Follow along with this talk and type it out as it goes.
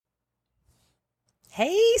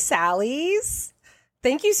Hey, Sallies.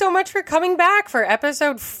 Thank you so much for coming back for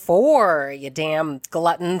episode 4, you damn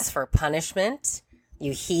gluttons for punishment,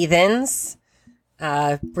 you heathens.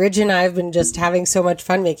 Bridget and I have been just having so much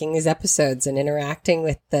fun making these episodes and interacting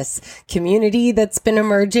with this community that's been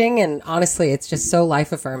emerging, and honestly, it's just so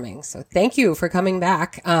life-affirming. So thank you for coming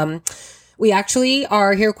back. We actually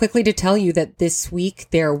are here quickly to tell you that this week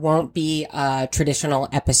there won't be a traditional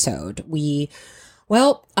episode. We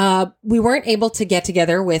weren't able to get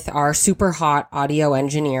together with our super hot audio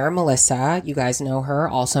engineer, Melissa. You guys know her,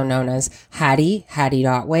 also known as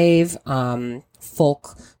Hattie.wave,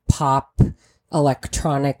 folk pop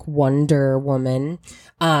electronic wonder woman.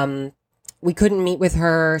 We couldn't meet with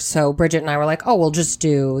her, so Bridget and I were like, we'll just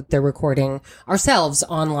do the recording ourselves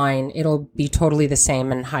online. It'll be totally the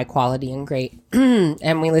same and high quality and great.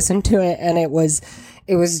 And we listened to it, and it was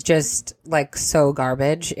just like so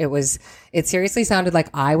garbage. It seriously sounded like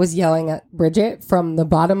I was yelling at Bridget from the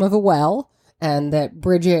bottom of a well, and that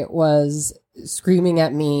Bridget was screaming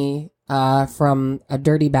at me from a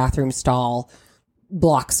dirty bathroom stall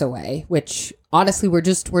blocks away, which honestly, we're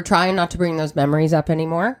trying not to bring those memories up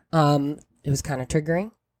anymore. It was kind of triggering.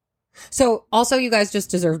 So also, you guys just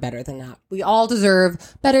deserve better than that. We all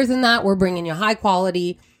deserve better than that. We're bringing you high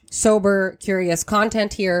quality, sober, curious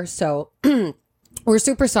content here. So we're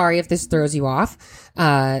super sorry if this throws you off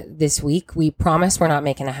this week. We promise we're not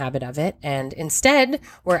making a habit of it. And instead,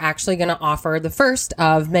 we're actually going to offer the first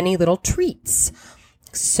of many little treats.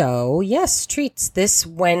 So yes, treats. This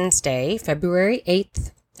Wednesday, February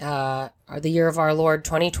 8th, the year of our Lord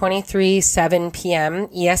 2023, 7 p.m.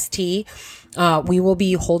 EST, we will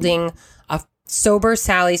be holding a Sober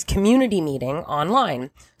Sally's community meeting online.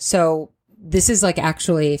 So this is like,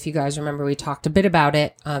 actually, if you guys remember, we talked a bit about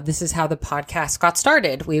it. This is how the podcast got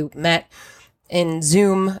started. We met in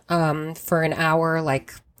Zoom for an hour,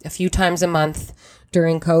 like a few times a month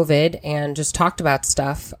during COVID, and just talked about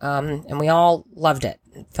stuff. And we all loved it.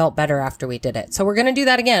 It felt better after we did it. So we're going to do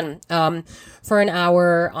that again for an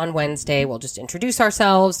hour on Wednesday. We'll just introduce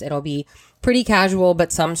ourselves. It'll be pretty casual,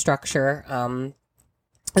 but some structure.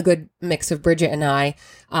 A good mix of Bridget and I.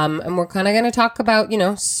 And we're kind of going to talk about,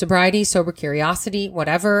 sobriety, sober curiosity,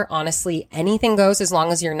 whatever. Honestly, anything goes as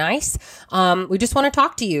long as you're nice. We just want to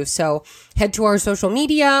talk to you. So head to our social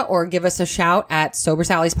media or give us a shout at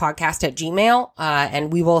sobersallyspodcast@gmail.com,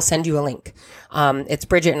 and we will send you a link. It's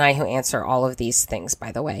Bridget and I who answer all of these things,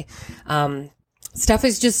 by the way. Stuff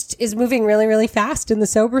is moving really, really fast in the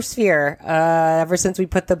sober sphere. Ever since we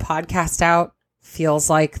put the podcast out, feels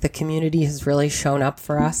like the community has really shown up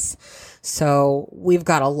for us. So we've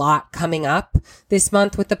got a lot coming up this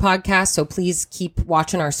month with the podcast. So please keep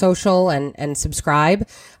watching our social and subscribe.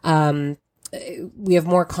 We have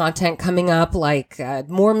more content coming up, like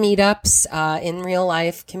more meetups in real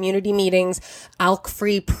life, community meetings,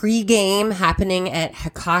 alk-free pregame happening at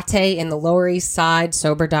Hecate in the Lower East Side,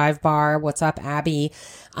 Sober Dive Bar. What's up, Abby?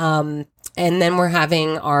 And then we're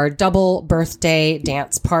having our double birthday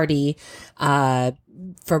dance party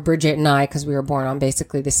for Bridget and I, because we were born on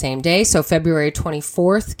basically the same day. So February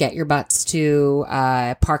 24th, get your butts to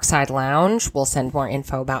Parkside Lounge. We'll send more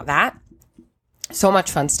info about that. So much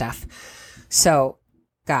fun stuff. So,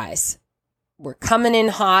 guys, we're coming in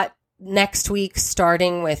hot next week,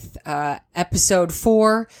 starting with episode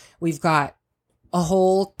 4. We've got a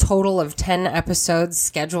whole total of 10 episodes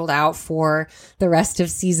scheduled out for the rest of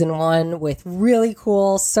season 1 with really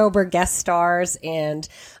cool sober guest stars and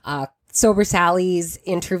Sober Sally's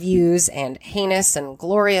interviews and heinous and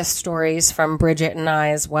glorious stories from Bridget and I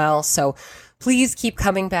as well. So please keep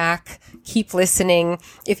coming back. Keep listening.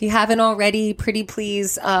 If you haven't already, pretty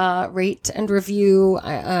please rate and review.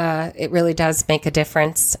 It really does make a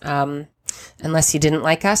difference. Unless you didn't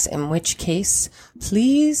like us, in which case,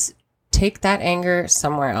 please take that anger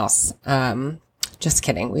somewhere else. Just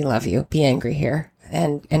kidding. We love you. Be angry here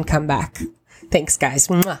and come back. Thanks, guys.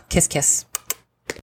 Mwah. Kiss, kiss.